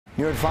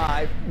You're at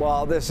 5.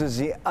 Well, this is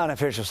the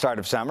unofficial start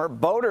of summer.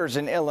 Boaters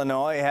in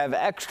Illinois have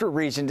extra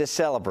reason to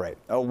celebrate.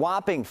 A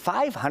whopping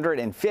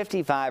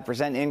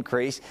 555%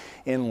 increase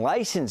in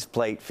license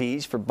plate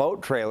fees for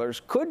boat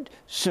trailers could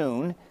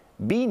soon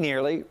be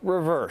nearly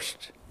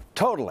reversed.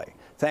 Totally,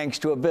 thanks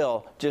to a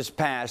bill just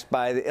passed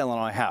by the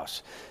Illinois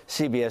House.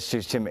 CBS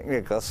 2's Tim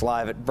McNicholas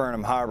live at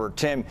Burnham Harbor.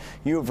 Tim,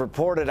 you've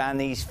reported on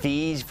these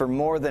fees for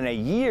more than a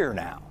year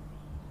now.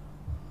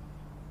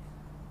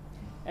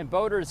 And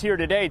boaters here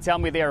today tell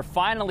me they are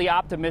finally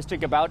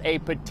optimistic about a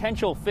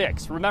potential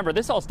fix. Remember,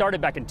 this all started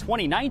back in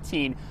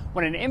 2019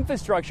 when an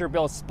infrastructure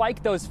bill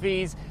spiked those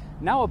fees.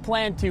 Now a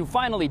plan to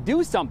finally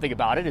do something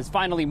about it is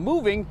finally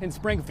moving in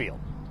Springfield.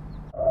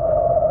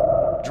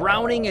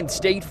 Drowning in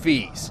state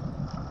fees.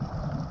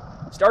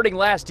 Starting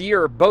last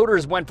year,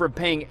 boaters went from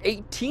paying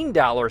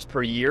 $18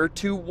 per year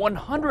to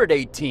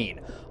 $118,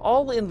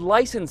 all in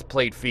license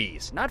plate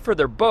fees, not for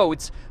their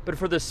boats, but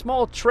for the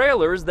small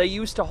trailers they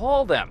use to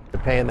haul them.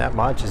 Paying that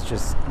much is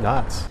just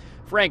nuts.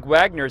 Frank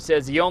Wagner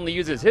says he only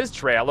uses his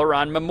trailer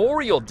on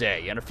Memorial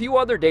Day and a few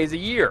other days a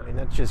year. I mean,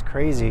 that's just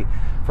crazy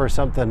for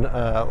something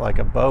like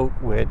a boat,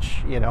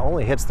 which,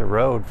 only hits the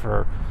road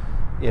for,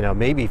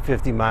 maybe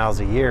 50 miles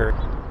a year.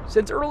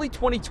 Since early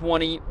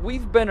 2020,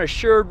 we've been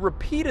assured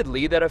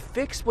repeatedly that a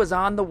fix was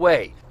on the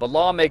way. But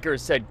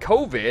lawmakers said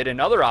COVID and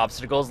other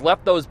obstacles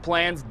left those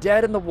plans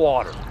dead in the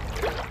water.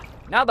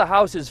 Now the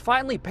House has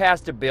finally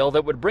passed a bill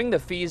that would bring the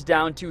fees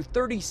down to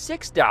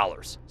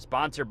 $36,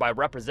 sponsored by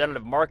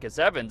Representative Marcus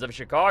Evans of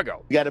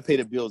Chicago. You got to pay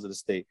the bills of the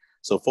state.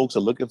 So folks are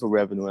looking for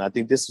revenue. And I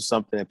think this is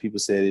something that people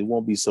said it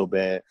won't be so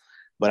bad.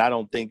 But I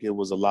don't think it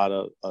was a lot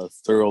of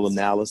thorough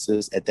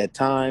analysis at that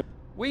time.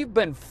 We've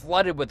been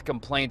flooded with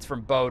complaints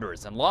from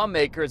boaters, and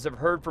lawmakers have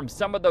heard from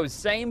some of those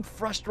same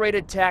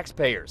frustrated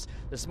taxpayers.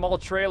 The small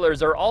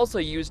trailers are also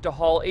used to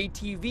haul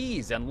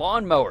ATVs and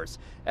lawnmowers.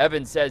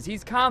 Evans says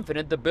he's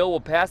confident the bill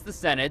will pass the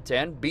Senate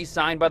and be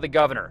signed by the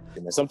governor.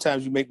 And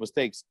sometimes you make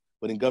mistakes,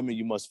 but in government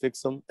you must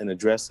fix them and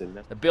address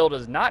it. The bill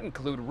does not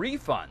include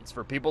refunds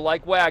for people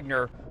like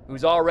Wagner,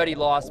 who's already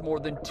lost more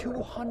than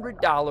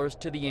 $200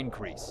 to the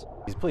increase.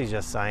 Please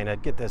just sign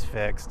it, get this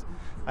fixed.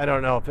 I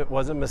don't know if it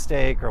was a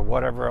mistake or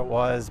whatever it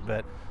was,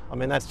 but I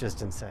mean, that's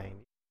just insane.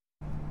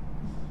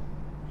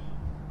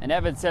 And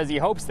Evans says he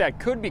hopes that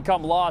could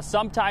become law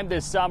sometime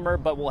this summer,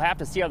 but we'll have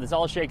to see how this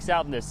all shakes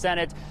out in the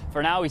Senate.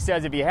 For now, he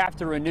says if you have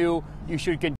to renew, you should continue.